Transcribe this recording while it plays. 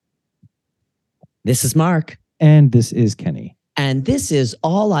This is Mark. And this is Kenny. And this is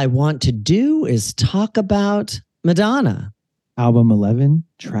All I Want to Do is Talk About Madonna. Album 11,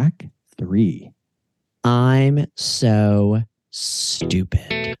 track 3. I'm so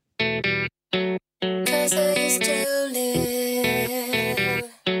stupid. 'Cause I used to live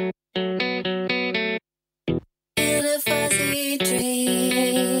in a fuzzy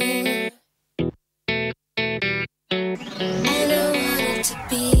dream, and I wanted to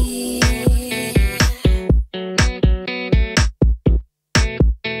be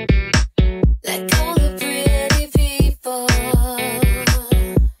like all the pretty people.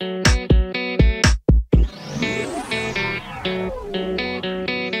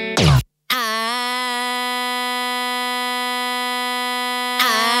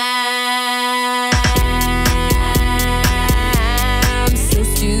 I'm so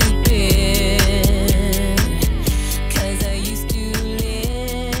stupid 'cause I used to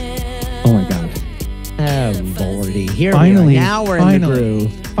live. Oh my God. Oh, Lordy. Here Finally, we are. Now we're in the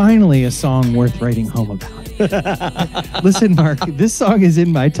groove. Finally, a song worth writing home about. Listen, Mark, this song is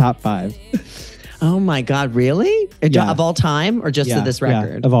in my top 5. Oh, my God. Really? Yeah. Of all time or just of this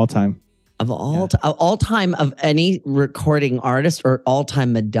record? of all time. Of all time of any recording artist or all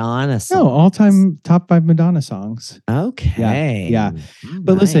time Madonna song? No, all time top 5 Madonna songs. Okay. Yeah. All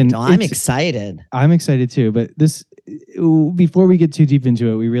But listen, well, I'm it's- excited. I'm excited too, but this, before we get too deep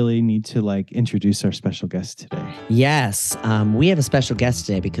into it, we really need to introduce our special guest today. Yes, we have a special guest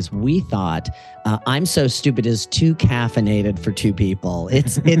today because we thought I'm So Stupid is too caffeinated for 2 people.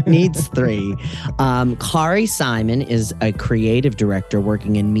 It needs 3. Kari Simon is a creative director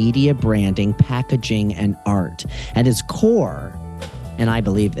working in media, branding, packaging, and art. At his core, and I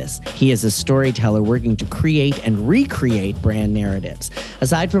believe this, he is a storyteller working to create and recreate brand narratives.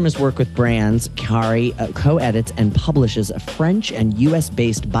 Aside from his work with brands, Kari co-edits and publishes a French and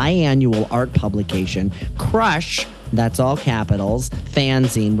US-based biannual art publication, Crush, that's all capitals,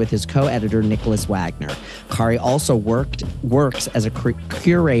 fanzine with his co-editor Nicholas Wagner. Kari also works as a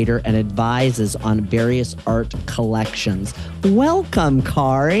curator and advises on various art collections. Welcome,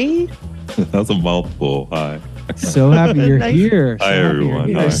 Kari. That's a mouthful. Hi. So happy you're Nice. here. Hi,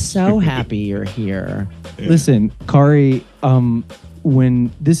 everyone. We're Hi. so happy you're here. Listen, Kari,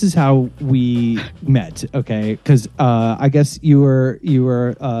 when this is how we met, okay? Because I guess you were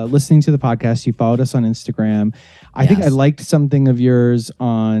listening to the podcast. You followed us on Instagram. I think I Yes. liked something of yours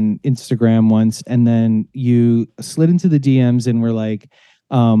on Instagram once, and then you slid into the DMs and were like,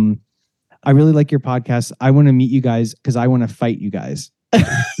 "I really like your podcast. I want to meet you guys because I want to fight you guys."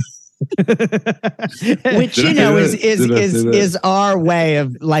 Which Did I you know say is that? is Did I say is that? is our way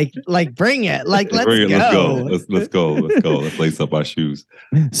of like bring it. Like let's Bring it, go. Let's go. Let's go. Let's lace up our shoes.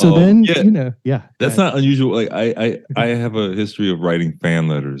 So Oh, then, yeah. That's not unusual. Like I have a history of writing fan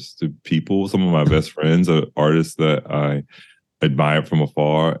letters to people. Some of my best friends are artists that I admire from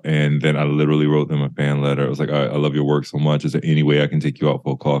afar, and then I literally wrote them a fan letter. I was like, I love your work so much. Is there any way I can take you out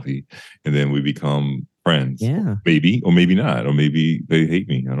for a coffee? And then we become friends. Yeah. Maybe, or maybe not, or maybe they hate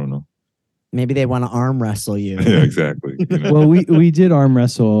me. I don't know. Maybe they want to arm wrestle you. Yeah, exactly. You know? Well, we did arm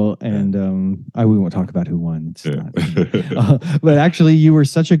wrestle, and we won't talk about who won. It's Yeah. not, but actually, you were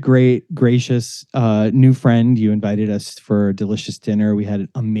such a gracious new friend. You invited us for a delicious dinner. We had an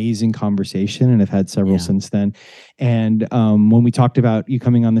amazing conversation, and have had several Yeah. since then. And when we talked about you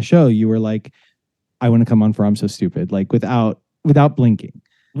coming on the show, you were like, "I want to come on for I'm So Stupid," like without blinking.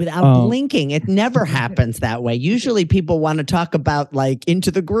 Without blinking. It never happens that way. Usually people want to talk about like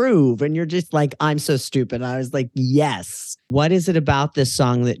Into the Groove and you're just like, I'm so stupid. And I was like, yes. What is it about this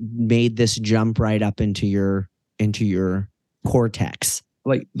song that made this jump right up into your cortex?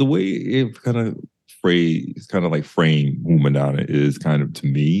 Like the way it kind of frame who Madonna is kind of to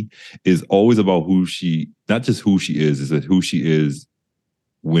me is always about not just who she is that who she is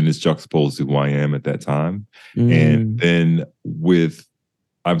when it's juxtaposed to who I am at that time. And then with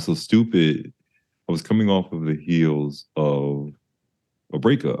I'm So Stupid, I was coming off of the heels of a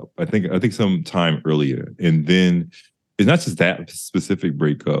breakup. I think some time earlier. And then it's not just that specific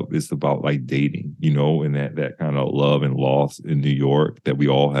breakup, it's about like dating, and that kind of love and loss in New York that we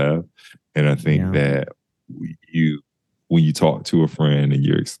all have. And I think that when you talk to a friend and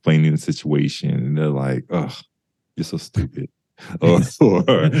you're explaining the situation and they're like, "Oh, you're so stupid." or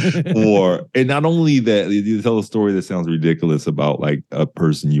and not only that, you tell a story that sounds ridiculous about like a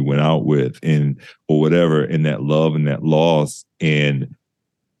person you went out with or whatever, and that love and that loss,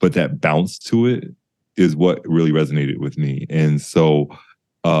 but that bounce to it is what really resonated with me. And so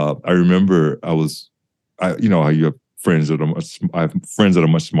I remember how you have friends that I have friends that are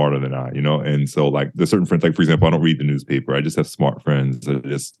much smarter than I, you know? And so like there's certain friends, like for example, I don't read the newspaper. I just have smart friends that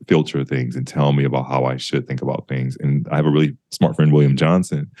just filter things and tell me about how I should think about things. And I have a really smart friend, William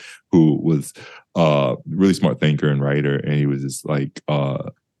Johnson, who was a really smart thinker and writer. And he was just like,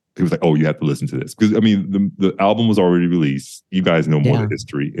 he was like, "Oh, you have to listen to this," because I mean, the album was already released. You guys know more of the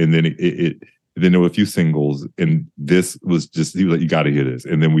history, and then then there were a few singles, and this was just he was like, "You got to hear this,"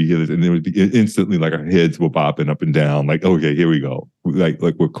 and then we hear this, and then it would be instantly like our heads were bopping up and down, like, "Okay, here we go," like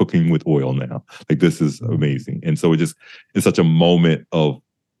we're cooking with oil now. Like this is amazing, and so it's such a moment of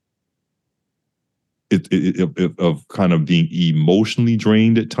of kind of being emotionally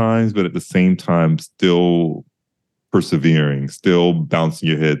drained at times, but at the same time still persevering, still bouncing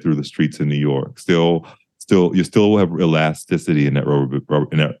your head through the streets of New York, you still have elasticity in that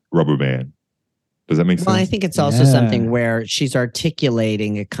rubber band. Does that make sense? Well, I think it's also something where she's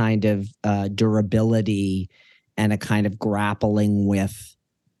articulating a kind of durability and a kind of grappling with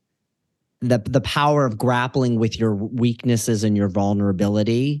the power of grappling with your weaknesses and your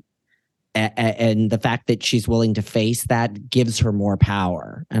vulnerability. And the fact that she's willing to face that gives her more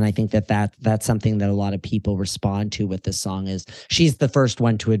power. And I think that's something that a lot of people respond to with this song is she's the first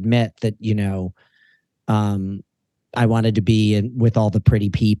one to admit that, you know, I wanted to be with all the pretty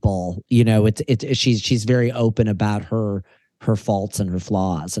people. You know, she's very open about her faults and her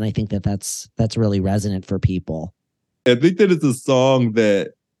flaws. And I think that's really resonant for people. I think that it's a song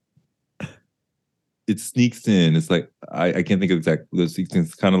that it sneaks in. It's like I can't think of exactly.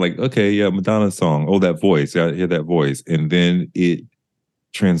 It's kind of like, okay, yeah, Madonna's song. Oh, that voice. Yeah, I hear that voice, and then it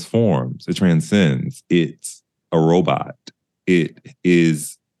transforms. It transcends. It's a robot. It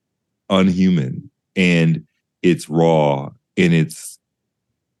is unhuman, and it's raw, and it's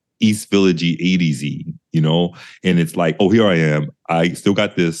East Village-y, 80s-y, you know. And it's like, oh, here I am. I still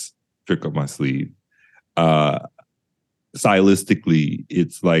got this trick up my sleeve. Stylistically,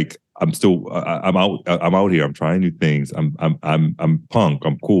 it's like I'm out here. I'm trying new things. I'm punk.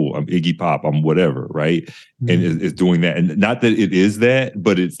 I'm cool. I'm Iggy Pop. I'm whatever, right? Mm-hmm. And it's doing that. And not that it is that,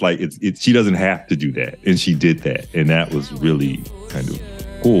 but it's like it's she doesn't have to do that, and she did that, and that was really kind of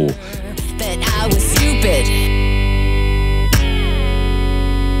cool. That I was stupid.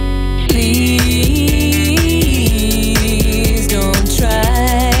 Please don't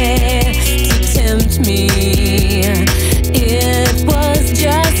try to tempt me. It was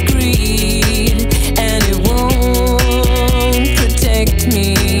just greed, and it won't protect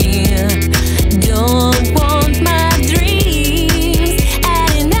me. Don't want my dreams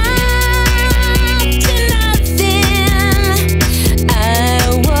adding up to nothing.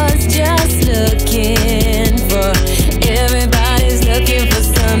 I was just looking for, everybody's looking for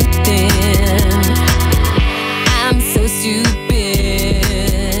something. I'm so stupid.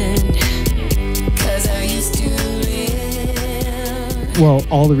 Well,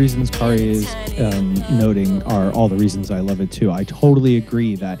 all the reasons Kari is noting are all the reasons I love it too. I totally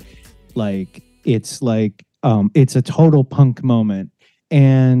agree that it's a total punk moment.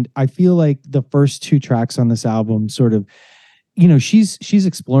 And I feel like the first two tracks on this album sort of, you know, she's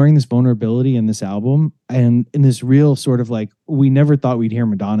exploring this vulnerability in this album, and in this real sort of like, we never thought we'd hear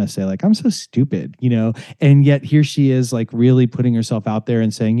Madonna say like, I'm so stupid, you know, and yet here she is like really putting herself out there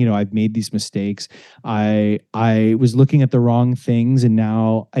and saying, you know, I've made these mistakes. I was looking at the wrong things, and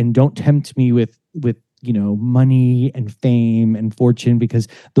don't tempt me with, you know, money and fame and fortune, because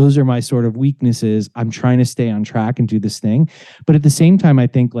those are my sort of weaknesses. I'm trying to stay on track and do this thing. But at the same time, I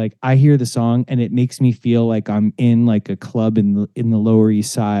think like I hear the song and it makes me feel like I'm in like a club in the Lower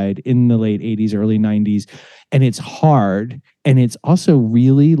East Side in the late 80s, early 90s. And it's hard. And it's also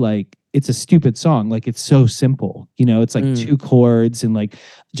really like, it's a stupid song. Like it's so simple, you know, it's like two chords and like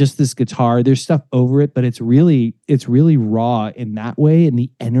just this guitar, there's stuff over it, but it's really raw in that way. And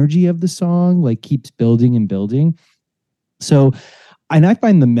the energy of the song like keeps building and building. So, and I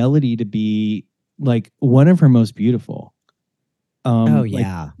find the melody to be like one of her most beautiful. Oh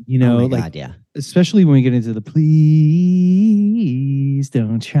yeah. Like, you know, God, yeah. Especially when we get into the please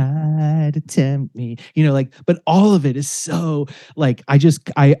don't try to tempt me, you know, like, but all of it is so like,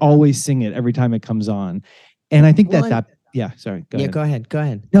 I always sing it every time it comes on. And I think Go ahead. Go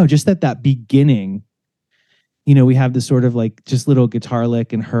ahead. No, just that beginning, you know, we have this sort of like just little guitar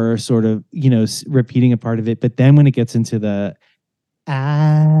lick and her sort of, you know, repeating a part of it. But then when it gets into the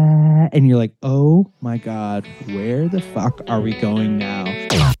and you're like, oh my God, where the fuck are we going now?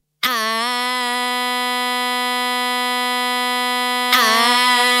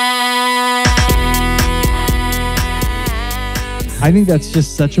 I'm I think that's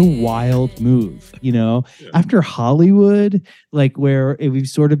just such a wild move, you know. After Hollywood, like where we've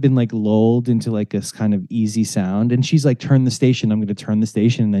sort of been like lulled into like this kind of easy sound, and she's like, turn the station, I'm going to turn the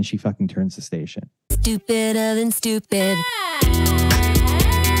station, and then she fucking turns the station. Stupider than stupid.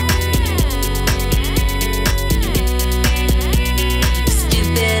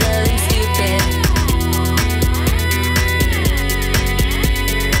 Stupider than stupid.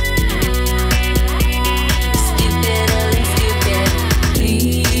 Stupider than stupid.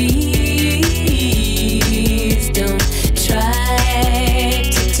 Please don't try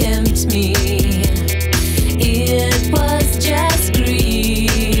to tempt me. It was just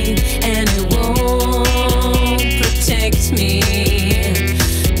greed, and it won't protect me.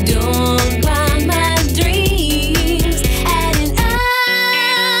 Don't blind my dreams, adding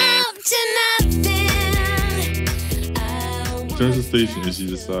up to nothing. Turns the station and she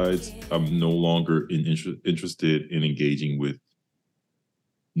decides I'm no longer interested in engaging with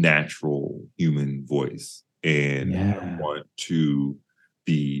natural human voice, and I want to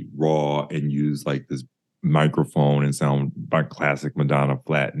be raw and use like this microphone and sound like classic Madonna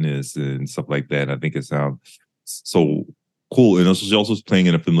flatness and stuff like that. And I think it sounds so cool. And also, she also is playing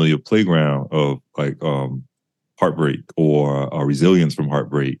in a familiar playground of like heartbreak or resilience from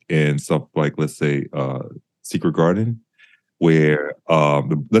heartbreak and stuff like, let's say, Secret Garden, where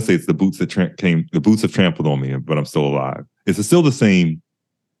let's say it's the boots that the boots have trampled on me, but I'm still alive. It's still the same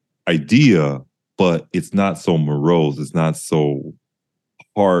idea, but it's not so morose. It's not so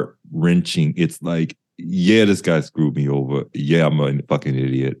heart wrenching. It's like, yeah, this guy screwed me over. Yeah, I'm a fucking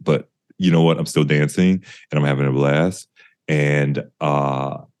idiot, but you know what? I'm still dancing and I'm having a blast. And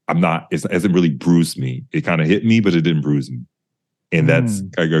I'm not. It hasn't really bruised me. It kind of hit me, but it didn't bruise me. And that's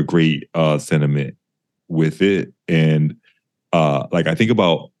like a great sentiment with it. And like I think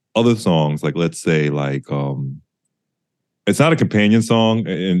about other songs, like let's say like it's not a companion song,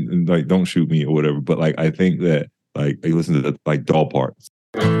 and like don't shoot me or whatever. But like I think that like I listen to like Doll Parts.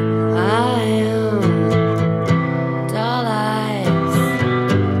 I am doll eyes,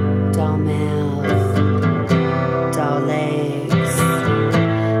 doll mouth, doll legs.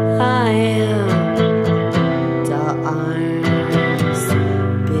 I am doll arms,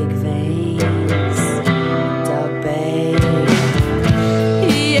 big veins, doll babe.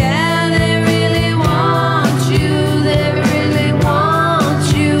 Yeah, they really want you. They really want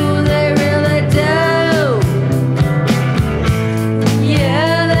you. They really do.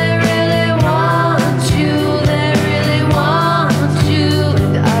 Yeah, they really want you. They really want you.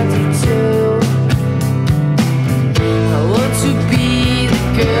 And I do too. I want to be the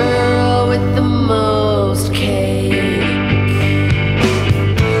girl with the most cake.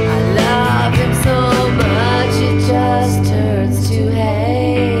 I love him so much it just turns to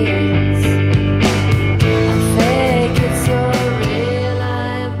hate. I fake it so real, I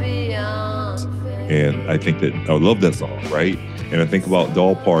am beyond fake. And I think that I love that song, right? And I think about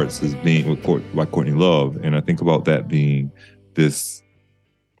Doll Parts as being by Courtney Love, and I think about that being this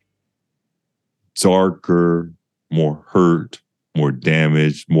darker, more hurt, more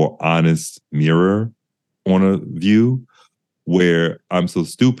damaged, more honest mirror on a view, where I'm So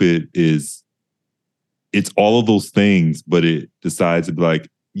Stupid it's all of those things, but it decides to be like,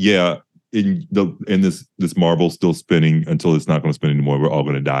 yeah, in this marble's still spinning until it's not going to spin anymore. We're all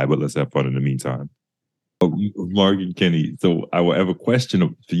going to die, but let's have fun in the meantime. Mark and Kenny, so I will have a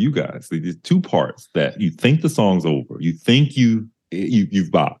question for you guys. There's two parts that you think the song's over. You think you've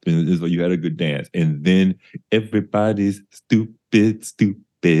bopped and it's like you had a good dance, and then everybody's stupid.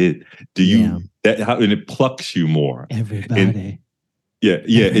 Do you and it plucks you more? Everybody. And,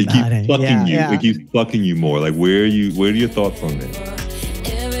 it keeps plucking you. It keeps plucking you more. Like where are your thoughts on that?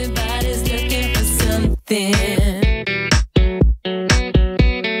 Everybody's looking for something.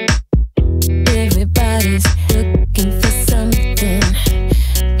 Everybody's looking for something.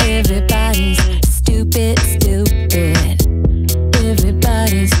 Everybody's stupid.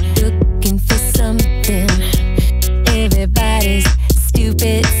 Everybody's looking for something. Everybody's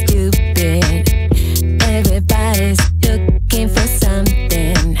stupid. Everybody's looking for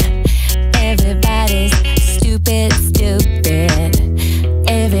something. Everybody's stupid.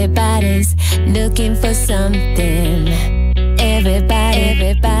 Everybody's looking for something.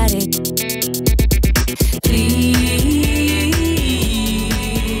 Everybody. Please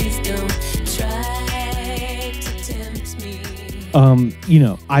don't try to tempt me. You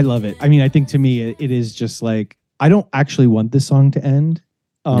know, I love it. I mean, I think to me it is just like, I don't actually want this song to end.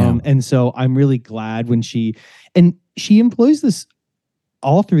 No. And so I'm really glad when she employs this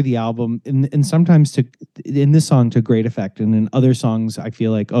all through the album, and sometimes in this song to great effect, and in other songs I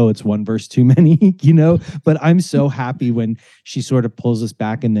feel like, oh, it's one verse too many, you know. But I'm so happy when she sort of pulls us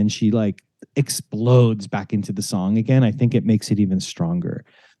back and then she like explodes back into the song again. I think it makes it even stronger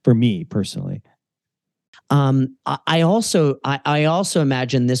for me personally. I also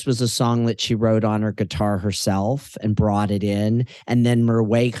imagine this was a song that she wrote on her guitar herself and brought it in, and then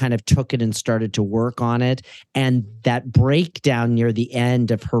Merway kind of took it and started to work on it. And that breakdown near the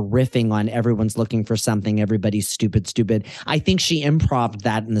end of her riffing on "everyone's looking for something, everybody's stupid, stupid." I think she improv'd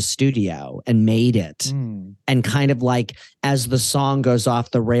that in the studio and made it. And kind of like as the song goes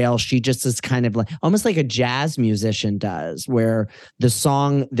off the rails, she just is kind of like almost like a jazz musician does, where the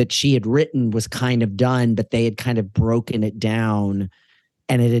song that she had written was kind of done, but they had kind of broken it down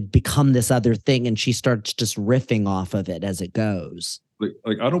and it had become this other thing. And she starts just riffing off of it as it goes.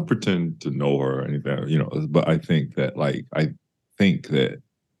 Like I don't pretend to know her or anything, you know, but I think that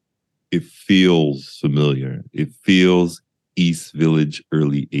it feels familiar. It feels East Village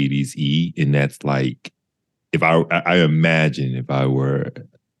early 80s and that's like, if I imagine if I were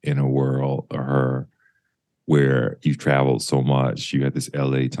in a world or her where you've traveled so much, you had this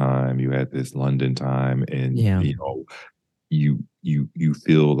LA time, you had this London time, and you know, you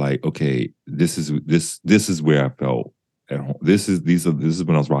feel like, okay, this is where I felt at home. This is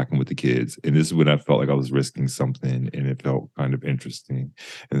when I was rocking with the kids, and this is when I felt like I was risking something, and it felt kind of interesting.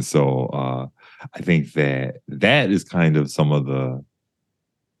 And so I think that is kind of some of the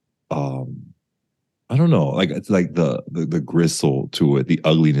I don't know, like it's like the gristle to it, the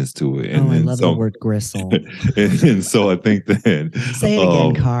ugliness to it. And I love the word gristle. and so I think then say it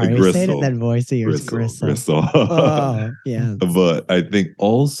again, Kari. Say it in that voice of yours, gristle. Oh, yeah. But I think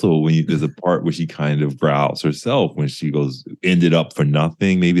also there's a part where she kind of growls herself when she goes, ended up for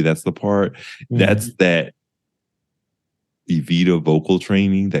nothing. Maybe that's the part. That's that Evita vocal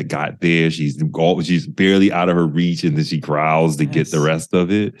training that got there. She's barely out of her reach, and then she growls to get the rest of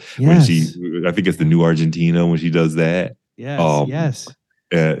it. When I think it's the New Argentina when she does that. Yes.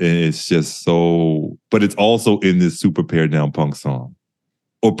 And it's just so, but it's also in this super pared down punk song,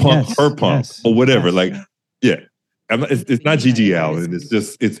 or punk, her punk, or whatever. Like, yeah, it's not Gigi Allen. It's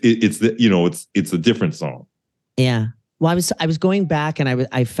just it's the, you know, it's a different song. Yeah. Well, I was going back and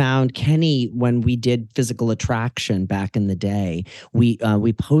I found Kenny when we did Physical Attraction back in the day. We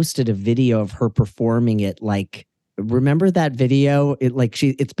posted a video of her performing it. Like, remember that video?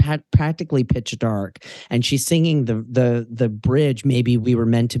 It's practically pitch dark, and she's singing the bridge. Maybe we were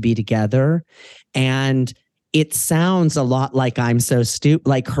meant to be together, and it sounds a lot like I'm so stupid.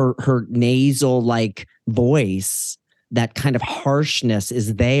 Like her nasal like voice. That kind of harshness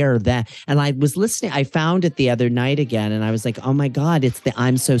is there. And I was listening. I found it the other night again, and I was like, "Oh my God, it's the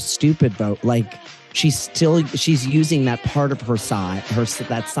I'm so stupid" vote. Like she's using that part of her side,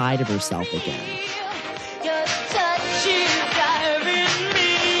 that side of herself again. Your touch is driving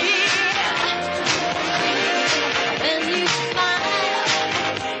me, and you smile,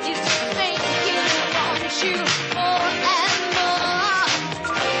 you make me want you more and more.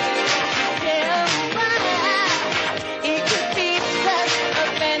 Yeah, it could be such a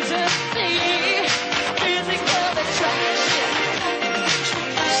fantasy, physical attraction,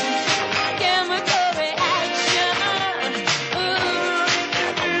 chemical reaction,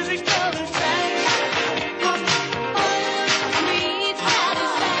 physical attraction, sweet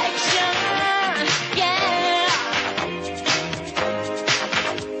satisfaction, yeah.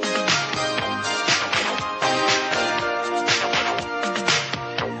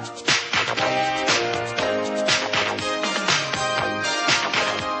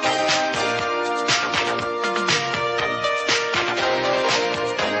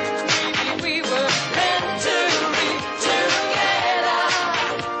 We were meant to be together,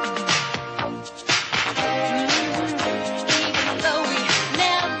 even though we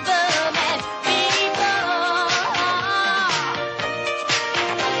never met before.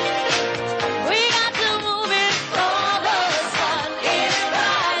 We got to move it before the sun is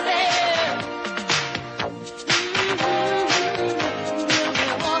rising. We'll be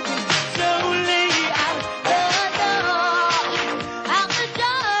walking slowly out the door.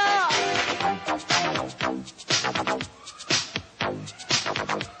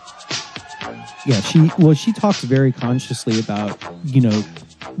 Yeah, she talks very consciously about, you know,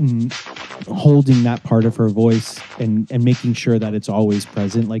 holding that part of her voice and making sure that it's always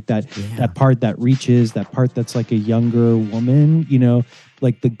present, like that part that reaches, that part that's like a younger woman, you know,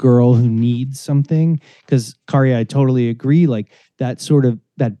 like the girl who needs something. Because Kari, I totally agree, like that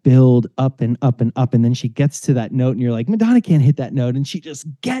that build up and up and up, and then she gets to that note, and you're like, Madonna can't hit that note, and she just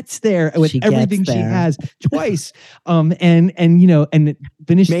gets there with She gets everything she there. has twice. And you know, and it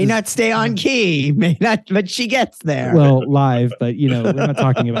finishes. May not stay on key, may not, but she gets there. Well, live, but you know, we're not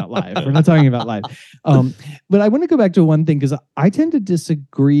talking about live. We're not talking about live. But I want to go back to one thing, because I tend to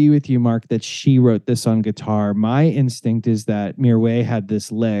disagree with you, Mark, that she wrote this on guitar. My instinct is that Mirwais had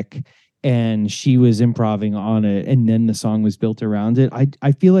this lick and she was improvising on it, and then the song was built around it.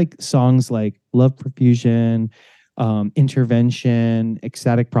 I feel like songs like Love Profusion, Intervention,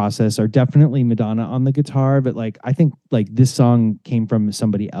 Ecstatic Process are definitely Madonna on the guitar, but like I think like this song came from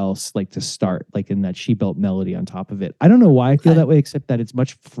somebody else, like to start, like in that she built melody on top of it. I don't know why I feel that way, except that it's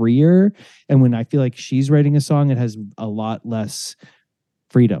much freer, and when I feel like she's writing a song, it has a lot less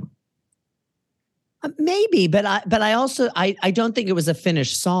freedom. Maybe, but I also don't think it was a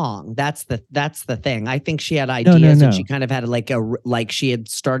finished song. That's the thing. I think she had ideas No. and she kind of had like she had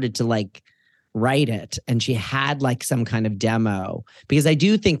started to like write it, and she had like some kind of demo, because I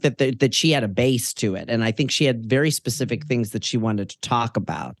do think that she had a base to it, and I think she had very specific things that she wanted to talk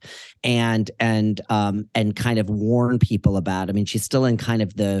about and kind of warn people about. I mean, she's still in kind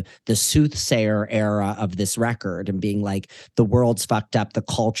of the soothsayer era of this record, and being like, the world's fucked up, the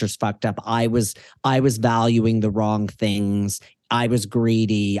culture's fucked up. I was valuing the wrong things. I was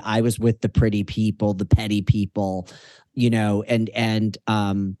greedy. I was with the pretty people, the petty people, you know, and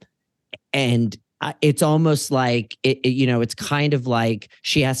it's almost like it's kind of like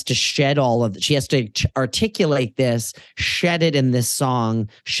she has to shed she has to articulate this, shed it in this song,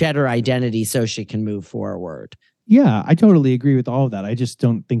 shed her identity so she can move forward. Yeah, I totally agree with all of that. I just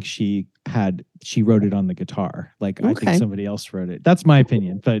don't think she wrote it on the guitar. Like, I think somebody else wrote it. That's my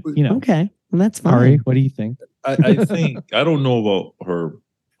opinion, but you know. Okay, well, that's fine. Ari, what do you think? I think, I don't know about her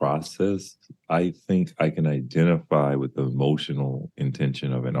process. I think I can identify with the emotional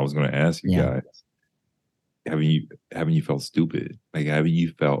intention of it. And I was going to ask you guys, haven't you felt stupid? Like, haven't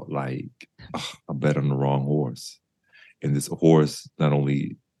you felt like, I bet on the wrong horse, and this horse not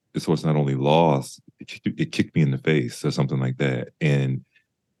only lost, it kicked me in the face, or something like that. And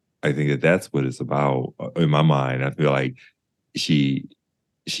I think that's what it's about in my mind. I feel like she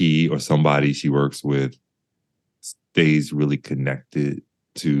or somebody she works with stays really connected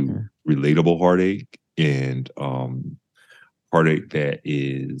to relatable heartache, and heartache that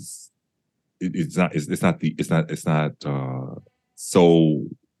is it's not so,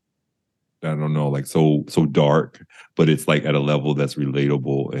 I don't know, like so dark, but it's like at a level that's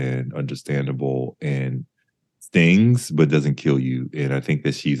relatable and understandable and stings but doesn't kill you. And I think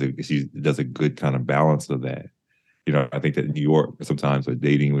that she does a good kind of balance of that. You know, I think that New York sometimes, or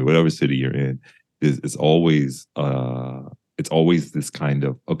dating, or whatever city you're in, it's always this kind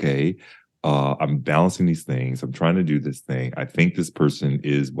of, okay, I'm balancing these things. I'm trying to do this thing. I think this person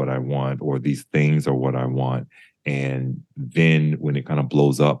is what I want, or these things are what I want. And then when it kind of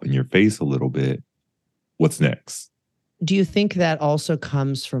blows up in your face a little bit, what's next? Do you think that also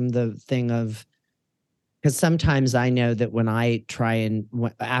comes from the thing of, because sometimes I know that when I try and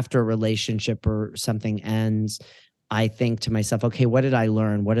after a relationship or something ends, I think to myself, okay, what did I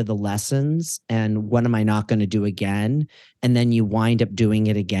learn? What are the lessons? And what am I not going to do again? And then you wind up doing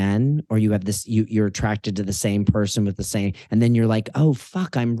it again, or you have this, you're attracted to the same person with the same, and then you're like, oh,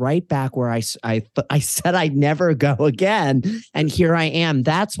 fuck, I'm right back where I said I'd never go again. And here I am.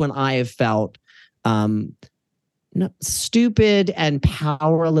 That's when I have felt stupid and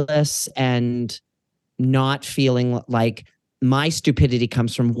powerless, and not feeling like my stupidity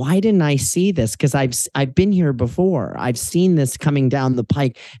comes from, why didn't I see this? Because I've been here before. I've seen this coming down the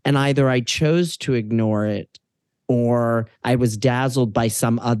pike, and either I chose to ignore it, or I was dazzled by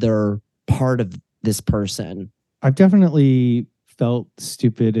some other part of this person. I've definitely felt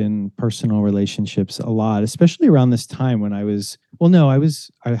stupid in personal relationships a lot, especially around this time when I had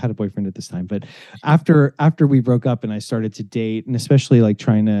a boyfriend at this time, but after we broke up and I started to date, and especially like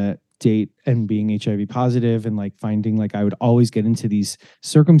trying to date and being HIV positive, and like finding like I would always get into these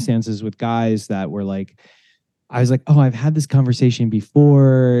circumstances with guys that were like, I was like, oh, I've had this conversation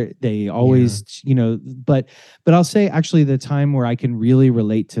before. They always, but I'll say actually the time where I can really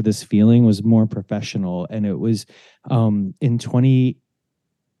relate to this feeling was more professional. And it was in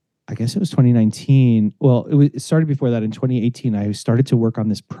 2019. Well, it started before that. In 2018, I started to work on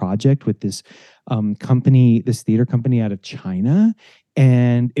this project with this company, this theater company out of China.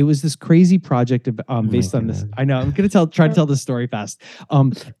 And it was this crazy project based on this. I know I'm going to try to tell this story fast.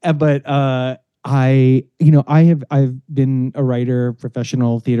 But I've been a writer,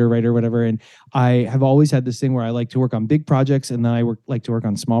 professional theater writer, whatever, and I have always had this thing where I like to work on big projects and then like to work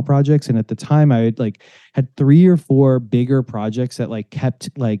on small projects. And at the time, I had 3 or 4 bigger projects that like kept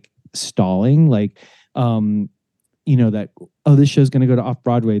like stalling, like that, oh, this show's going to go to off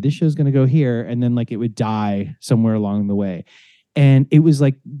Broadway, this show's going to go here, and then like it would die somewhere along the way. And it was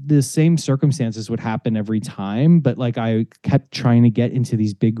like the same circumstances would happen every time, but like I kept trying to get into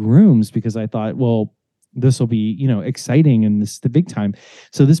these big rooms because I thought, well, this will be, exciting and this is the big time.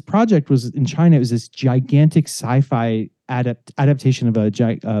 So this project was in China. It was this gigantic sci-fi adaptation of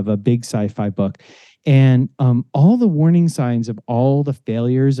a big sci-fi book. And all the warning signs of all the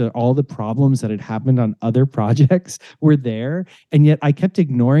failures, all the problems that had happened on other projects were there. And yet I kept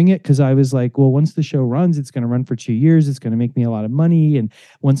ignoring it because I was like, well, once the show runs, it's going to run for 2 years. It's going to make me a lot of money. And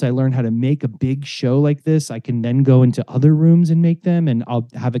once I learn how to make a big show like this, I can then go into other rooms and make them and I'll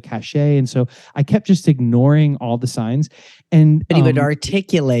have a cachet. And so I kept just ignoring all the signs. And But he would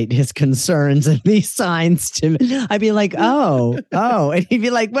articulate his concerns and these signs to me. I'd be like, oh. And he'd be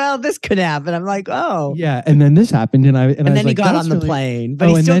like, well, this could happen. I'm like, oh. Yeah. And then this happened. And then he got "That's on the really-" plane. But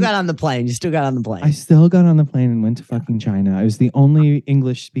he still got on the plane. You still got on the plane. I still got on the plane and went to fucking China. I was the only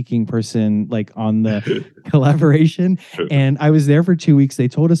English speaking person like on the collaboration. And I was there for 2 weeks. They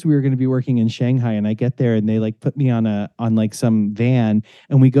told us we were going to be working in Shanghai. And I get there and they like put me on like some van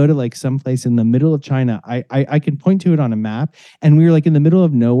and we go to like some place in the middle of China. I can point to it on a map. And we were like in the middle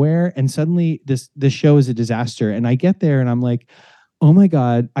of nowhere. And suddenly this show is a disaster. And I get there and I'm like, oh my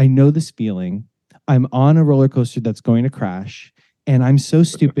God, I know this feeling. I'm on a roller coaster that's going to crash. And I'm so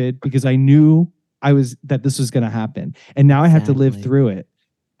stupid because I knew that this was going to happen. And now I have to live through it.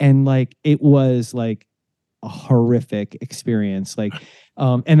 And like, it was like a horrific experience. Like,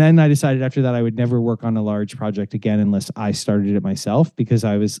 and then I decided after that, I would never work on a large project again unless I started it myself because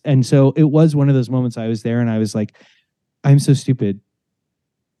and so it was one of those moments I was there and I was like, I'm so stupid.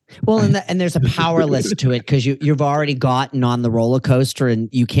 Well, and there's a powerless to it because you've already gotten on the roller coaster and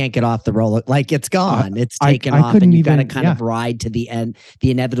you can't get off the roller. Like it's gone, it's taken off, and you got to kind of ride to the end,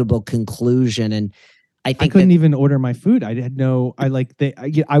 the inevitable conclusion. And I think I couldn't even order my food.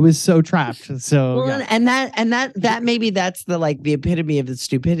 I was so trapped. So well, and that maybe that's the epitome of the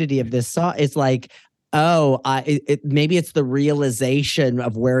stupidity of this song. It's like, maybe it's the realization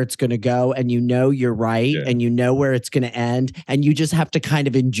of where it's going to go, and you're right, and where it's going to end, and you just have to kind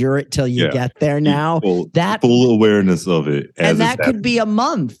of endure it till you get there. Now that full awareness of it, and that could be a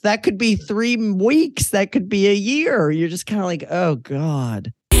month, that could be 3 weeks, that could be a year. You're just kind of like, oh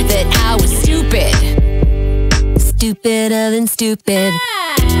God, that I was stupid, stupider than stupid.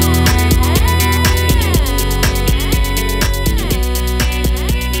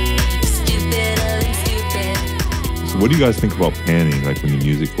 What do you guys think about panning? Like when the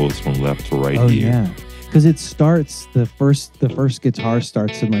music goes from left to right? Oh yeah, because it starts the first guitar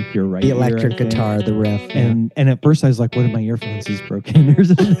starts in like your right. The electric guitar, the riff, and at first I was like, "What if my earphones is broken or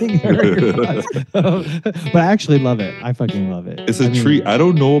something?" But I actually love it. I fucking love it. It's a treat. I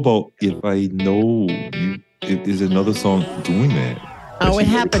don't know about if I know is another song doing that. Oh, it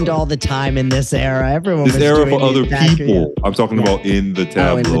happened all the time in this era. Everyone this was era doing for other exactly, people. I'm talking about in the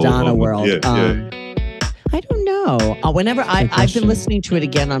tableau. Oh, in Madonna world. Yeah. I don't know. Whenever I've been listening to it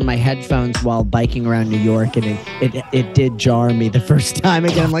again on my headphones while biking around New York, and it did jar me the first time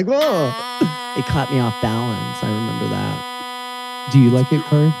again. I'm like, whoa! It caught me off balance. I remember that. Do you like it,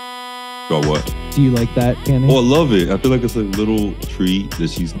 Corey? About what? Do you like that, Kenny? Oh, I love it. I feel like it's a little treat that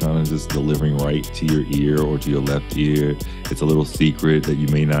she's kind of just delivering right to your ear or to your left ear. It's a little secret that you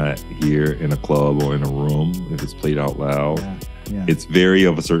may not hear in a club or in a room if it's played out loud. Yeah. It's very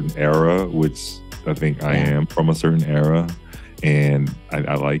of a certain era, which I think I am from a certain era, and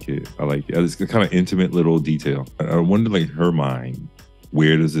I like it. I like it. It's a kind of intimate little detail. I wonder, like, her mind,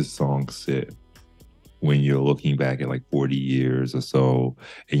 where does this song sit when you're looking back at like 40 years or so,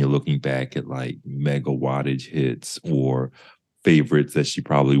 and you're looking back at like mega wattage hits or favorites that she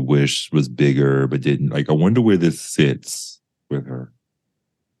probably wished was bigger but didn't. Like, I wonder where this sits with her.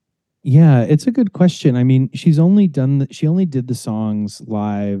 Yeah, it's a good question. I mean, she only did the songs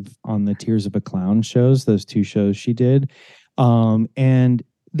live on the Tears of a Clown shows, those 2 shows she did. And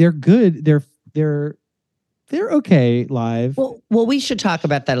they're good. They're okay live. Well, we should talk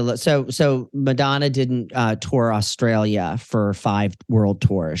about that a little. So Madonna didn't tour Australia for 5 world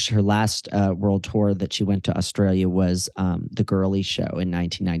tours. Her last world tour that she went to Australia was the Girly Show in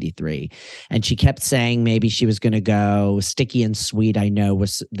 1993, and she kept saying maybe she was going to go. Sticky and Sweet, I know,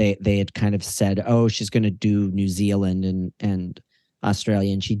 was they had kind of said, oh, she's going to do New Zealand and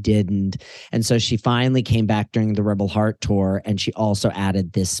Australia, and she didn't. And so she finally came back during the Rebel Heart tour, and she also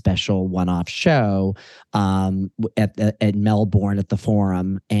added this special one-off show at Melbourne at the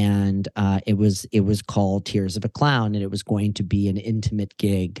Forum, and it was called Tears of a Clown, and it was going to be an intimate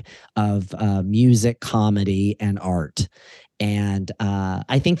gig of music, comedy, and art. And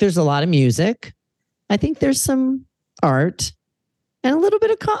I think there's a lot of music. I think there's some art and a little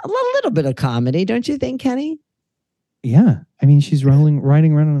bit of comedy, don't you think, Kenny? Yeah, I mean, she's riding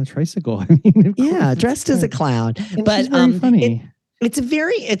around on a tricycle. I mean, of Yeah, course, dressed as a clown. and But she's very funny. it's a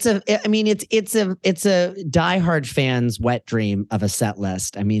diehard fan's wet dream of a set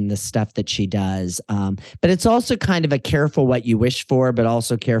list. I mean, the stuff that she does. But it's also kind of a careful what you wish for, but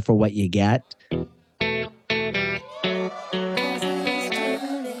also careful what you get.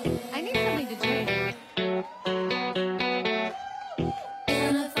 I need something to drink.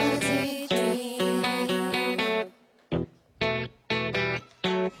 In a fuzzy dream,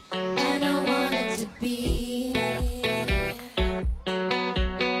 and I want it to be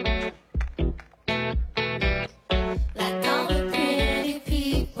like all the pretty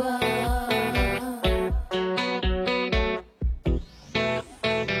people.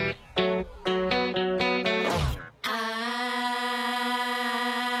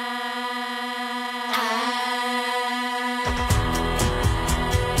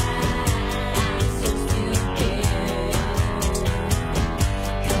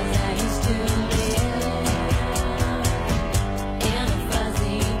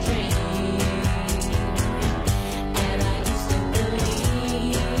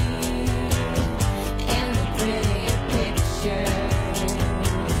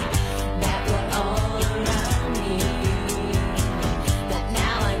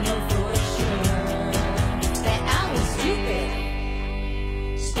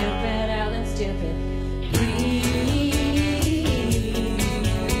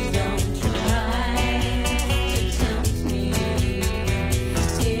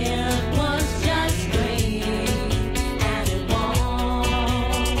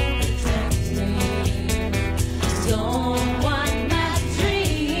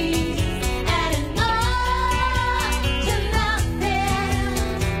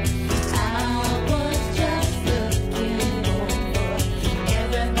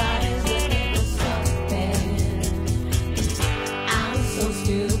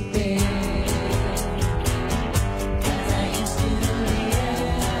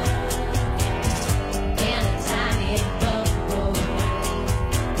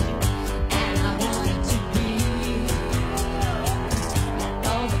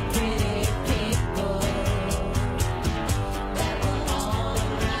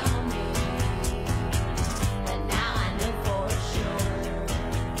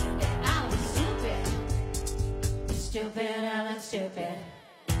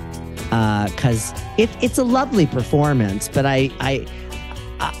 Because it's a lovely performance, but I'd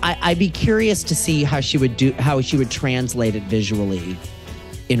be curious to see how she would translate it visually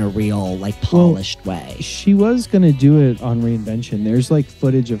in a real, like, polished way. She was going to do it on Reinvention. There's like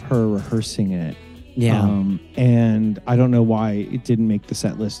footage of her rehearsing it. Yeah. And I don't know why it didn't make the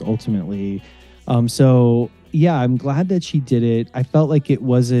set list ultimately. So yeah, I'm glad that she did it. I felt like it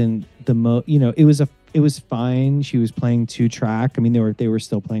wasn't the it was fine. She was playing 2-track. I mean, they were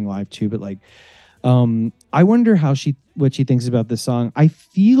still playing live too, but like, I wonder what she thinks about this song. I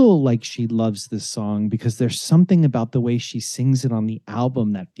feel like she loves this song because there's something about the way she sings it on the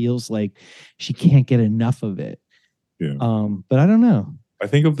album that feels like she can't get enough of it. Yeah. But I don't know. I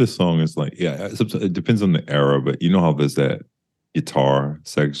think of this song as like, yeah, it depends on the era, but you know how there's that guitar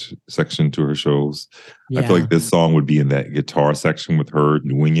section to her shows. I feel like this song would be in that guitar section with her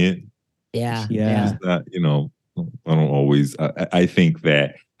doing it. Yeah. Yeah. It's not, I don't always. I think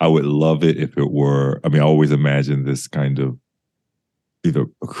that I would love it if it were. I mean, I always imagine this kind of either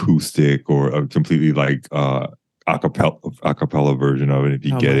acoustic or a completely like acapella version of it. If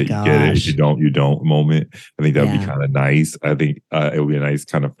you get it, you get it. If you don't, you don't moment. I think that would be kind of nice. I think it would be a nice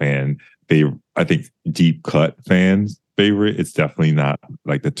kind of fan favorite. I think deep cut fans favorite. It's definitely not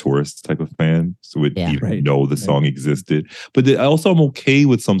like the tourist type of fan, so would even know the song existed. But also, I'm okay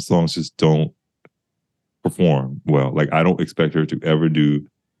with some songs just don't perform well. Like, I don't expect her to ever do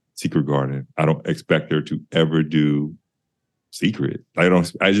Secret Garden. I don't expect her to ever do Secret. I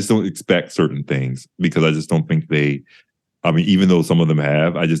just don't expect certain things because I just don't think I mean, even though some of them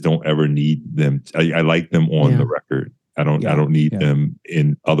have, I just don't ever need them. I like them on the record. I don't need them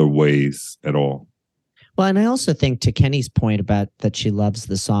in other ways at all. Well, and I also think, to Kenny's point about that she loves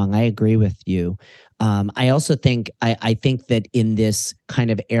the song, I agree with you. I also think I think that in this kind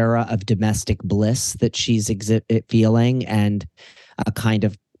of era of domestic bliss that she's feeling, and a kind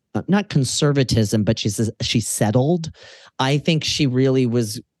of not conservatism, but she's settled. I think she really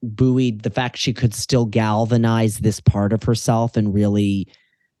was buoyed the fact she could still galvanize this part of herself and really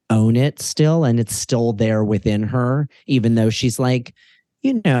own it still, and it's still there within her, even though she's like,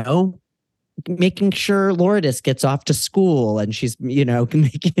 making sure Lourdes gets off to school, and she's, making,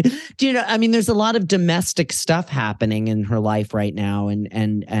 I mean, there's a lot of domestic stuff happening in her life right now,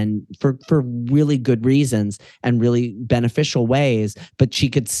 and for really good reasons and really beneficial ways, but she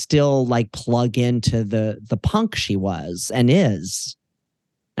could still like plug into the punk she was and is.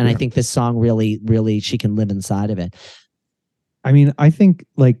 And I think this song really, she can live inside of it. I mean, I think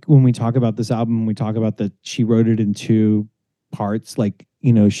like when we talk about this album, we talk about that she wrote it in 2 parts. Like,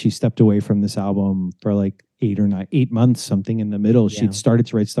 she stepped away from this album for like 8 months, something in the middle. Yeah. She'd started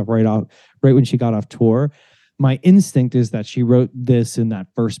to write stuff right when she got off tour. My instinct is that she wrote this in that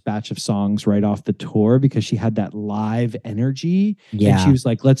first batch of songs right off the tour because she had that live energy. Yeah. And she was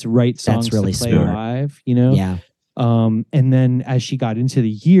like, let's write songs That's really to play smart. live, Yeah. And then as she got into the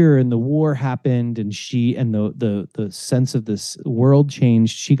year and the war happened and the sense of this world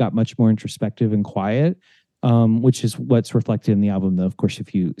changed, she got much more introspective and quiet, which is what's reflected in the album. Though, of course,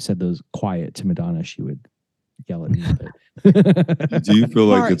 if you said those quiet to Madonna, she would yell at me. Do you feel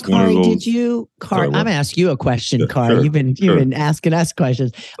like it's one of those? Did you, Sorry, I'm what? gonna ask you a question, Yeah, Car. sure, You've been asking us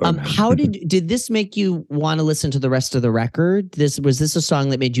questions. Sorry. How did this make you want to listen to the rest of the record? Was this a song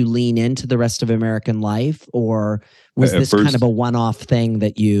that made you lean into the rest of American Life, or was At this first- kind of a one-off thing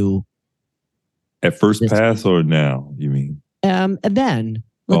that you? At first pass or now? You mean? And then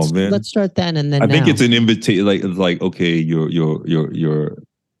Then? let's start then and then. I think now. it's an invitation. Like it's like okay, you're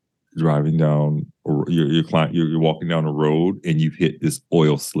driving down, or you're walking down a road and you've hit this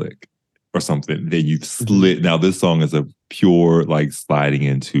oil slick or something. Then you've slid. Now this song is a pure like sliding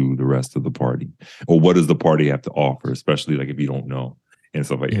into the rest of the party, or what does the party have to offer, especially like if you don't know and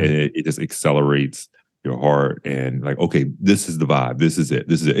stuff like. Yeah. And it just accelerates your heart and like, okay, this is the vibe. This is it.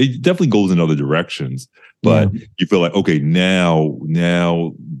 This is it. It definitely goes in other directions, but you feel like, okay,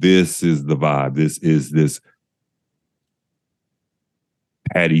 now this is the vibe. This is this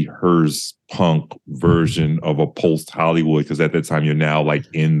Patty Hearst punk version of a post Hollywood, because at that time you're now like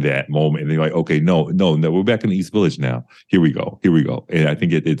in that moment, and they're like, okay, no, we're back in the East Village now. Here we go. And I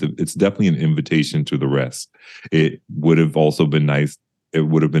think it's definitely an invitation to the rest. It would have also been nice. It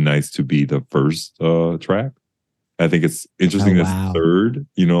would have been nice to be the first track. I think it's interesting that's the third.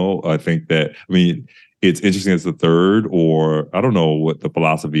 I think that, it's interesting as the third, or I don't know what the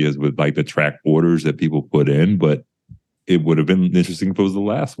philosophy is with like the track orders that people put in, but it would have been interesting if it was the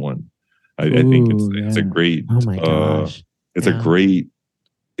last one. I think it's a great. Oh my gosh! It's a great.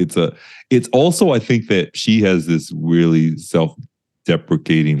 It's also, I think that she has this really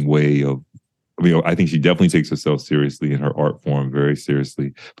self-deprecating way of. I think she definitely takes herself seriously in her art form, very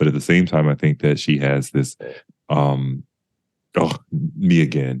seriously. But at the same time, I think that she has this, me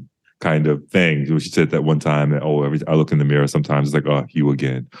again kind of thing. She said that one time that, I look in the mirror sometimes, it's like, oh, you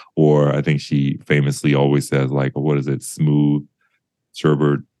again. Or I think she famously always says like, what is it? Smooth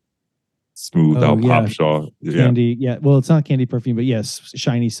out pop shaw. Candy. Yeah. Well, it's not candy perfume, but yes,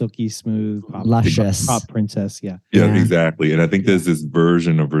 shiny, silky, smooth, luscious pop princess. Yeah, exactly. And I think there's this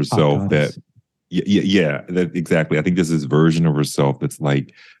version of herself that, that exactly. I think there's this version of herself that's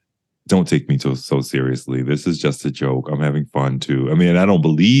like, don't take me so seriously. This is just a joke. I'm having fun too. I don't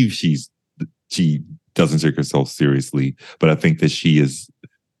believe she doesn't take herself seriously, but I think that she is,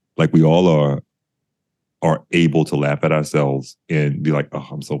 like we all are able to laugh at ourselves and be like, oh,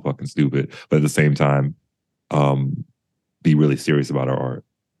 I'm so fucking stupid. But at the same time, be really serious about our art.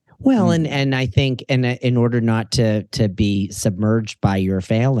 Well, and I think, in order not to be submerged by your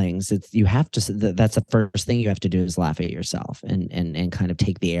failings, you have to. That's the first thing you have to do is laugh at yourself and kind of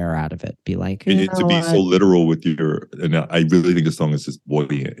take the air out of it. Be like, to be so literal with and I really think the song is just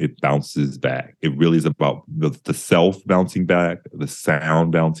buoyant. It bounces back. It really is about the self bouncing back, the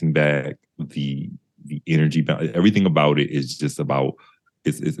sound bouncing back, the energy. Everything about it is just about.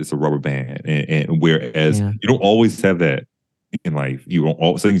 It's a rubber band, and whereas you don't always have that. In life, you don't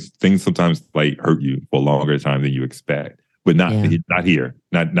all things sometimes like hurt you for a longer time than you expect, but not here,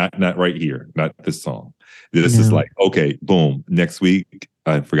 not right here, not this song. This is like, okay, boom. Next week,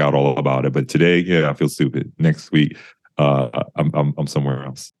 I forgot all about it, but today, I feel stupid. Next week, I'm somewhere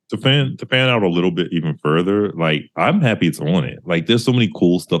else. To fan out a little bit even further, like I'm happy it's on it. Like there's so many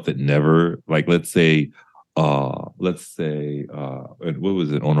cool stuff that never, like let's say, what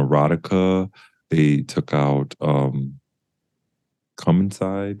was it on Erotica? They took out. Come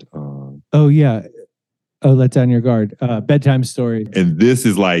Inside. Oh, Let Down Your Guard. Bedtime Story. And this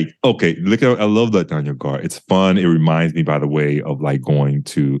is like, okay, look at, I love Let Down Your Guard. It's fun. It reminds me, by the way, of like going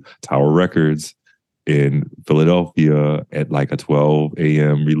to Tower Records in Philadelphia at like a 12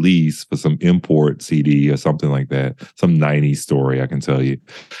 a.m. release for some import CD or something like that. Some 90s story, I can tell you.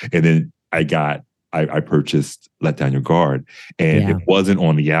 And then I purchased Let Down Your Guard, and Yeah. it wasn't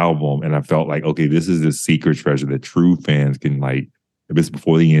on the album. And I felt like, okay, this is a secret treasure that true fans can like, if it's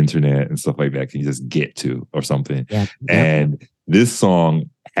before the internet and stuff like that, can you just get to or something. Yeah. And this song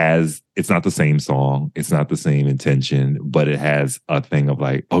it's not the same song. It's not the same intention, but it has a thing of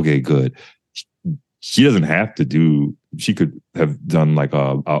like, okay, good. She doesn't have to do, she could have done like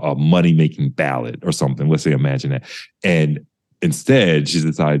a money-making ballad or something. Let's say, imagine that. And instead, she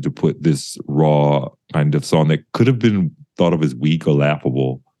decided to put this raw kind of song that could have been thought of as weak or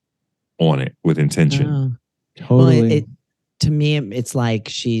laughable on it with intention. Oh. Totally. Well, to me, it's like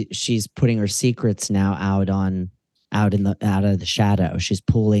she's putting her secrets now out of the shadow. She's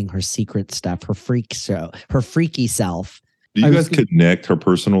pulling her secret stuff, her freaky self. Do you guys connect her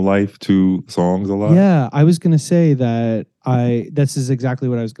personal life to songs a lot? Yeah, I was going to say that this is exactly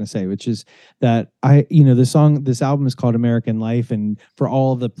what I was going to say, which is that this album is called American Life, and for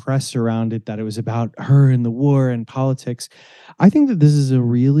all the press around it, that it was about her and the war and politics. I think that this is a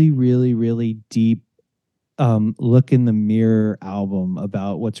really, really, really deep look in the mirror album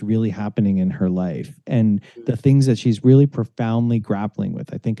about what's really happening in her life and the things that she's really profoundly grappling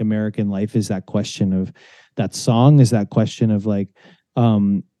with. I think American Life is that question of, that song is that question of like,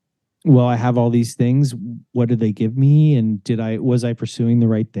 well, I have all these things. What did they give me? And was I pursuing the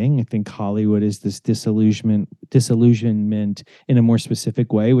right thing? I think Hollywood is this disillusionment in a more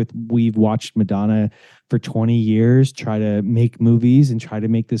specific way. We've watched Madonna for 20 years try to make movies and try to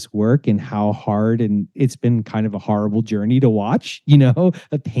make this work, and how hard, and it's been kind of a horrible journey to watch,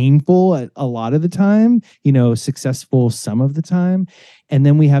 a painful a lot of the time, successful some of the time. And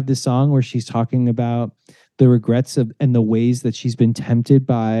then we have this song where she's talking about the regrets of and the ways that she's been tempted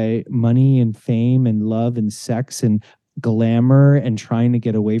by money and fame and love and sex and glamour and trying to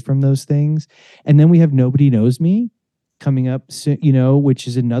get away from those things. And then we have Nobody Knows Me coming up, which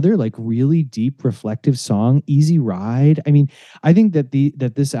is another like really deep reflective song. Easy Ride. I mean, I think that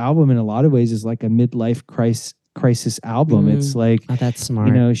this album in a lot of ways is like a midlife crisis album. It's like, oh, that's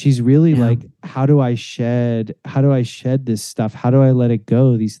smart. She's really like, how do I shed this stuff? How do I let it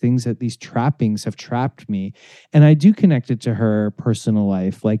go? These things, that these trappings have trapped me. And I do connect it to her personal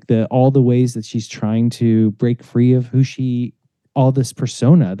life, like all the ways that she's trying to break free of all this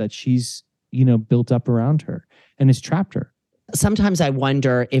persona that she's, built up around her and has trapped her. Sometimes I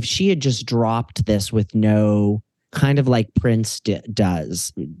wonder if she had just dropped this with no, kind of like Prince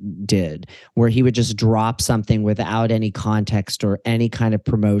did, where he would just drop something without any context or any kind of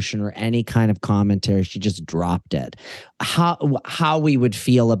promotion or any kind of commentary. She just dropped it. How we would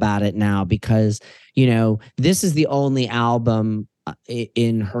feel about it now, because, this is the only album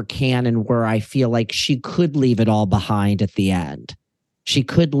in her canon where I feel like she could leave it all behind at the end. She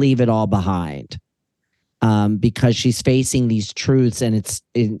could leave it all behind. Because she's facing these truths, and it's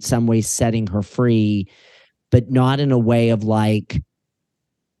in some ways setting her free, but not in a way of like,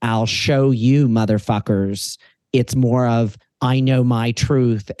 I'll show you motherfuckers. It's more of, I know my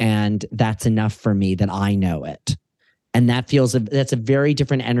truth, and that's enough for me that I know it. And that's a very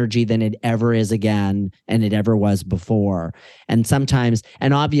different energy than it ever is again, and it ever was before. And sometimes,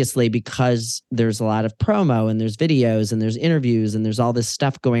 and obviously because there's a lot of promo and there's videos and there's interviews and there's all this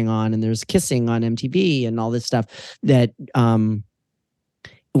stuff going on and there's kissing on MTV and all this stuff, that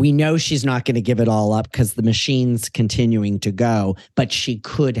we know she's not going to give it all up because the machine's continuing to go, but she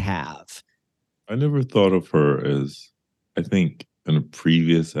could have. I never thought of her as, I think in the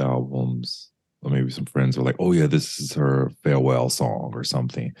previous albums, or maybe some friends were like, oh yeah, this is her farewell song or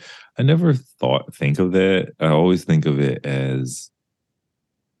something. I never think of that. I always think of it as,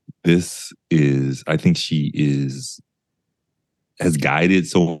 I think she has guided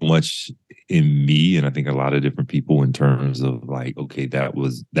so much in me, and I think a lot of different people, in terms of like, okay,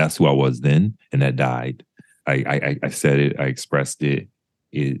 that's who I was then, and that died. I said it, I expressed it.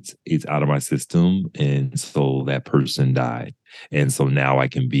 It's out of my system, and so that person died, and so now I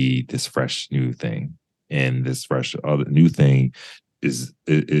can be this fresh new thing, and this fresh other new thing is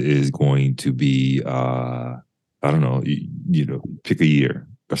going to be I don't know, pick a year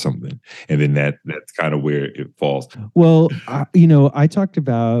or something, and then that's kind of where it falls. Well, I talked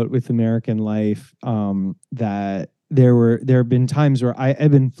about with American Life that there have been times where I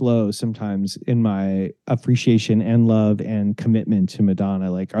ebb and flow sometimes in my appreciation and love and commitment to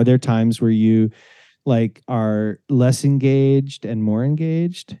Madonna. Like, are there times where you like are less engaged and more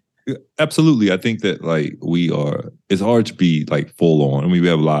engaged? Absolutely. I think that it's hard to be like full on. I mean, we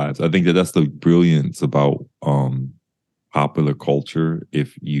have lives. I think that that's the brilliance about popular culture.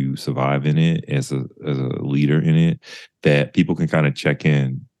 If you survive in it as a leader in it, that people can kind of check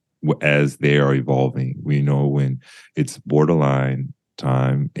in as they are evolving. We know when it's borderline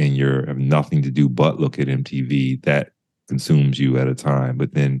time and you have nothing to do but look at MTV, that consumes you at a time.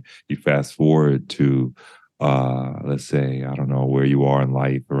 But then you fast forward to let's say, I don't know, where you are in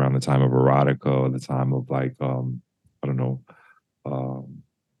life around the time of erotica or the time of I don't know,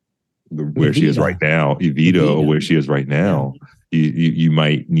 where she is Evita. right now, Evita, or Evita. where she is right now. You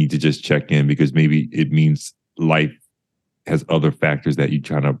might need to just check in, because maybe it means life has other factors that you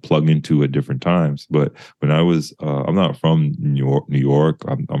try to plug into at different times. But when I was, I'm not from New York.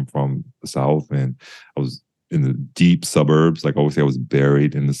 I'm from the South, and I was in the deep suburbs. Like I always say, I was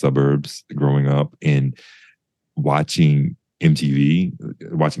buried in the suburbs growing up, and watching MTV,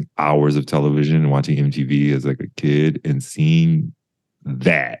 watching hours of television, watching MTV as like a kid, and seeing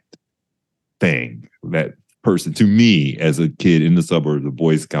that person, to me as a kid in the suburbs, a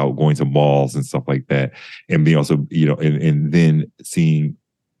Boy Scout, going to malls and stuff like that, and being also, and then seeing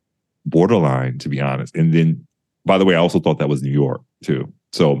Borderline, to be honest. And then, by the way, I also thought that was New York too.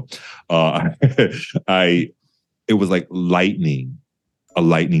 So it was like a lightning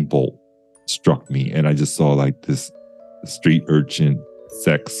bolt struck me, and I just saw like this street urchin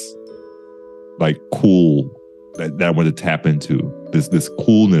sex, like cool, that I wanted to tap into. This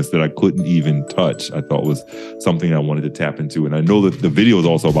coolness that I couldn't even touch, I thought was something I wanted to tap into. And I know that the video is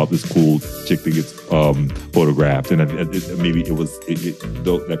also about this cool chick that gets photographed, and maybe it was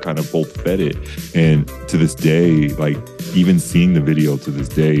that kind of both fed it. And to this day, like even seeing the video to this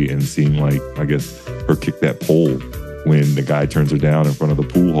day and seeing, like, I guess her kick that pole when the guy turns her down in front of the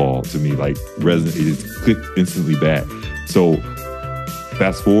pool hall, to me, like, it just clicked instantly back. So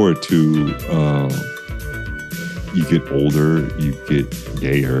fast forward to you get older, you get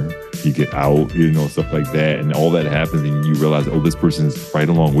gayer, you get out, stuff like that. And all that happens, and you realize, oh, this person is right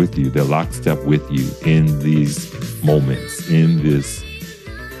along with you. They're lockstep with you in these moments, in this.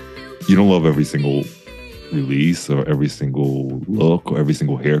 You don't love every single release or every single look or every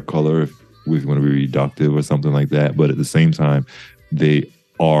single hair color if we want to be reductive or something like that. But at the same time, they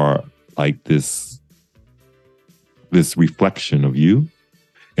are like this reflection of you.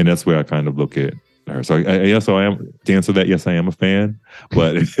 And that's where I kind of look at her. So I am, to answer that, yes, I am a fan,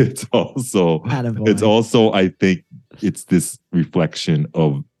 but it's also I think it's this reflection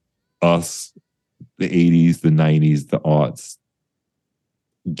of us, the 80s, the 90s, the aughts,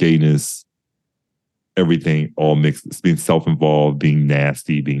 gayness, everything all mixed. It's being self-involved, being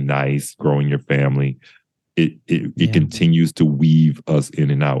nasty, being nice, growing your family. It continues to weave us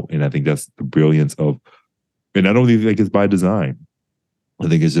in and out. And I think that's the brilliance of, and I don't even think it's by design. I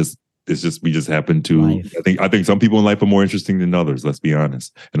think it's just we just happen to life. I think some people in life are more interesting than others, let's be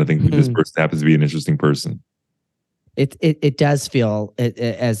honest. And I think this person happens to be an interesting person. It does feel,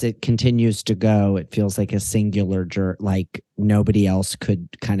 as it continues to go, it feels like a singular like nobody else could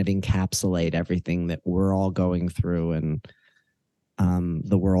kind of encapsulate everything that we're all going through and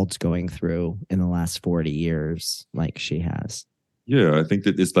the world's going through in the last 40 years like she has. Yeah, I think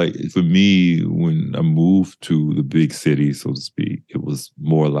that it's like, for me, when I moved to the big city, so to speak, it was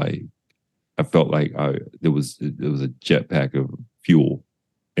more like, I felt like there was a jetpack of fuel,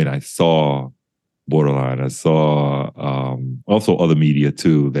 and I saw Borderline. I saw also other media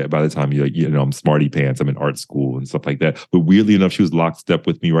too, that by the time I'm smarty pants, I'm in art school and stuff like that. But weirdly enough, she was lockstep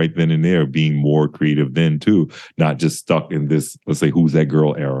with me right then and there, being more creative then too, not just stuck in this, let's say, who's that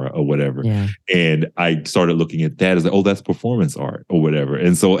girl era or whatever. Yeah. And I started looking at that as like, oh, that's performance art or whatever.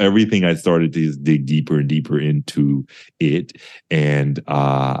 And so everything, I started to just dig deeper and deeper into it. And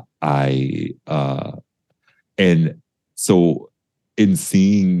and so in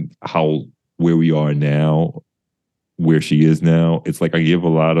seeing where we are now, where she is now, it's like I give a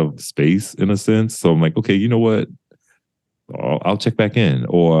lot of space in a sense. So I'm like, okay, you know what? I'll check back in,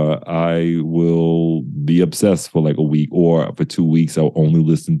 or I will be obsessed for like a week, or for 2 weeks, I'll only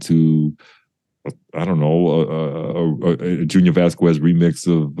listen to, I don't know, a Junior Vasquez remix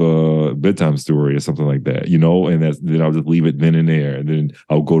of Bedtime Story or something like that, and then I'll just leave it then and there. And then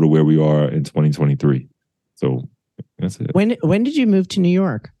I'll go to where we are in 2023. So that's it. When did you move to New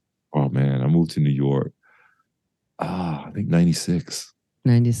York? Oh man, I moved to New York. I think 96.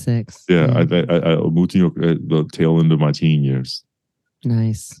 96. Yeah, I moved to New York at the tail end of my teen years.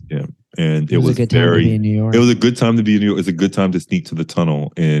 Nice. Yeah, and it was a good time to be in New York. It was a good time to be in New York. It's a good time to sneak to the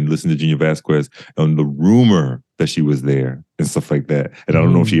tunnel and listen to Junior Vasquez on the rumor that she was there and stuff like that. And I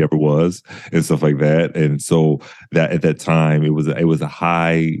don't know if she ever was and stuff like that. And so that at that time, it was a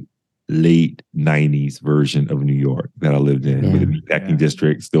high late 90s version of New York that I lived in, where the meatpacking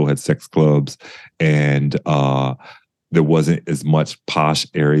district still had sex clubs, and there wasn't as much posh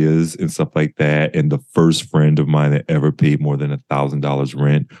areas and stuff like that. And the first friend of mine that ever paid more than $1,000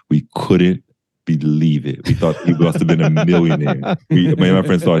 rent, we couldn't believe it. We thought he must have been a millionaire. Me and my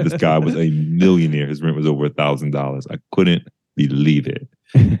friends thought this guy was a millionaire. His rent was over $1,000. I couldn't believe it.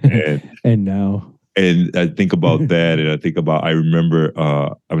 And now. And I think about that, and I remember,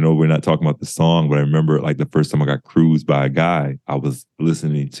 I know we're not talking about the song, but I remember like the first time I got cruised by a guy, I was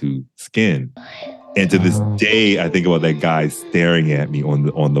listening to Skin. And to this day, I think about that guy staring at me on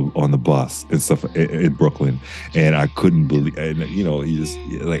the bus and stuff in Brooklyn, and I couldn't believe. And you know, he just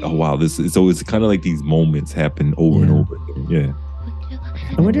like, oh wow, this is. So it's kind of like these moments happen over and over again. Yeah.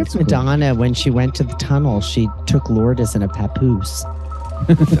 I wonder if Madonna, when she went to the tunnel, she took Lourdes in a papoose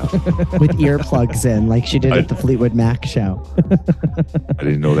with earplugs in, like she did at the Fleetwood Mac show. I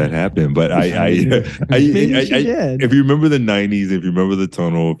didn't know that happened, but if you remember the 90s, if you remember the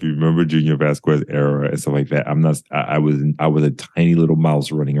tunnel, if you remember Junior Vasquez era and stuff like that, I was a tiny little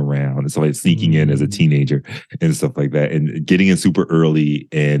mouse running around and so like sneaking in as a teenager and stuff like that, and getting in super early,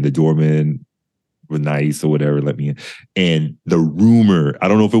 and the doorman was nice or whatever, let me in. And the rumor, I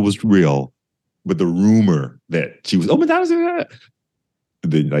don't know if it was real, but the rumor that she was, Madonna's doing that.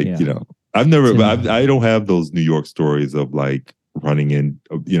 Then, like, you know, I've never, but I don't have those New York stories of like running in,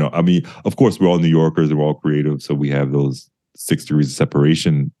 you know, I mean, of course, we're all New Yorkers, we're all creative. So we have those 6 degrees of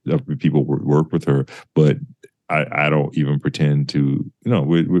separation of people who work with her. But I don't even pretend to, you know,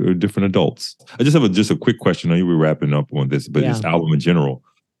 we're different adults. I just have a quick question. I know we're wrapping up on this, but this album in general,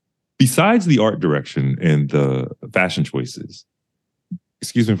 besides the art direction and the fashion choices,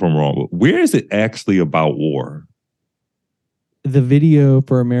 excuse me if I'm wrong, but where is it actually about war? The video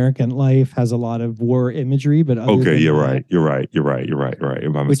for American Life has a lot of war imagery, but you're right. My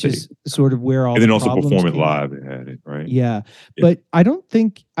which mistake. is sort of where all. And then the also problems Perform It came. Live, it had it, right? Yeah, but I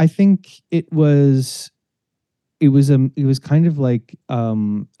think it was kind of like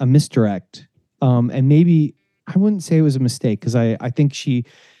a misdirect, and maybe I wouldn't say it was a mistake, because I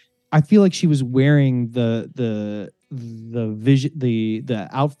feel like she was wearing the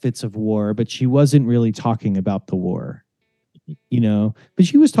outfits of war, but she wasn't really talking about the war. You know, but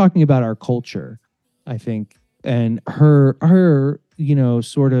she was talking about our culture, I think, and her, you know,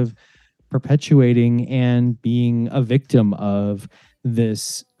 sort of perpetuating and being a victim of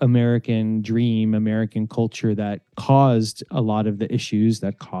this American dream, American culture that caused a lot of the issues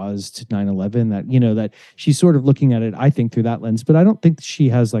that caused 9/11, that, you know, that she's sort of looking at it, I think, through that lens. But I don't think she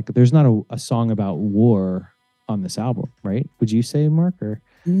has there's not a song about war on this album, right? Would you say, Mark? Or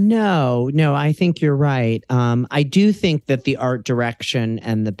No, I think you're right. I do think that the art direction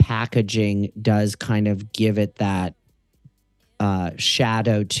and the packaging does kind of give it that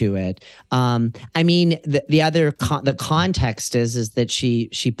shadow to it. I mean, the context is that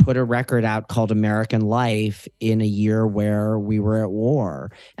she put a record out called American Life in a year where we were at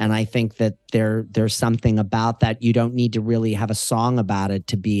war, and I think that there's something about that. You don't need to really have a song about it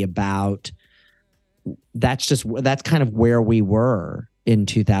to be about. That's kind of where we were in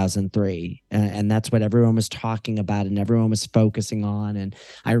 2003, and that's what everyone was talking about and everyone was focusing on. And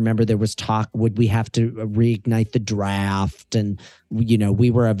I remember there was talk, would we have to reignite the draft? And you know,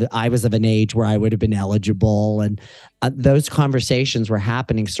 I was of an age where I would have been eligible, and those conversations were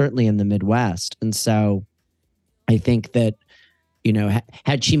happening certainly in the Midwest. And so I think that, you know,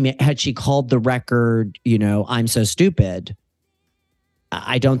 had she called the record, you know, I'm So Stupid,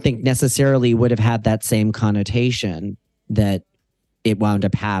 I don't think necessarily would have had that same connotation that it wound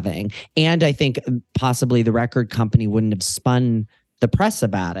up having. And I think possibly the record company wouldn't have spun the press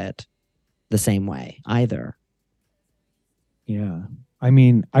about it the same way either. yeah. I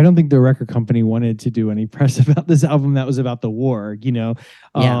mean, I don't think the record company wanted to do any press about this album that was about the war, you know?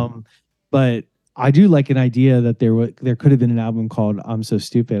 But I do like an idea that there could have been an album called I'm So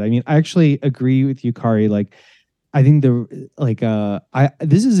Stupid. I mean, I actually agree with you, Kari. Like, I think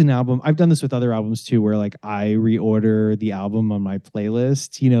this is an album. I've done this with other albums too, where like I reorder the album on my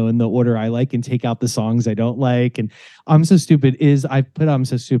playlist, you know, in the order I like, and take out the songs I don't like. And I'm So Stupid I put I'm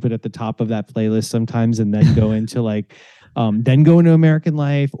So Stupid at the top of that playlist sometimes, and then go into then go into American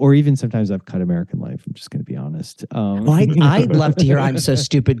Life, or even sometimes I've cut American Life. I'm just going to be honest. I'd love to hear I'm So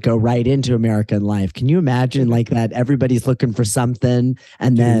Stupid go right into American Life. Can you imagine like that? Everybody's looking for something,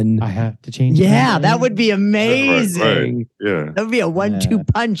 and then I have to change. Yeah, that would be amazing. Right. Yeah, that would be a 1-2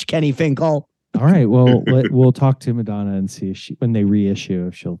 punch, Kenny Finkel. All right, well, we'll talk to Madonna and see if when they reissue,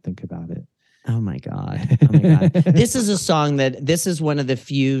 if she'll think about it. Oh my God. This is a song this is one of the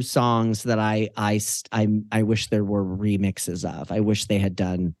few songs that I wish there were remixes of. I wish they had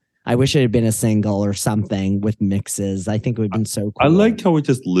done I wish it had been a single or something with mixes. I think it would have been so cool. I like how it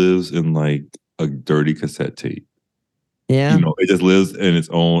just lives in like a dirty cassette tape. Yeah. You know, it just lives in its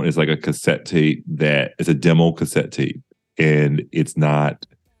own. It's like a cassette tape that it's a demo cassette tape, and it's not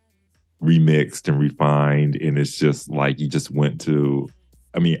remixed and refined. And it's just like you just went to.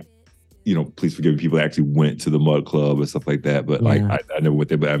 I mean, you know, please forgive me. People actually went to the Mud Club and stuff like that, but like Yeah. I never went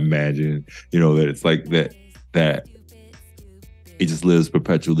there. But I imagine, you know, that it's like that it just lives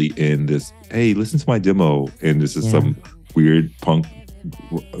perpetually in this. Hey, listen to my demo, and this is Yeah. some weird punk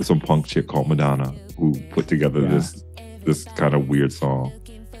chick called Madonna who put together Yeah. this kind of weird song.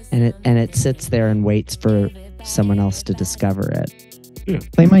 And it sits there and waits for someone else to discover it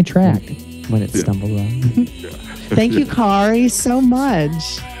Play my track. when it Yeah. stumbles on. Thank you, Kari, so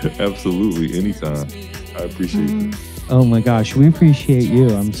much. Absolutely, anytime. I appreciate it. Oh my gosh, we appreciate you.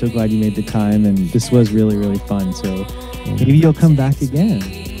 I'm so glad you made the time, and this was really, really fun. So maybe you'll come back again.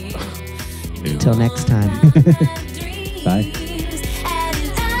 Till next time. Bye.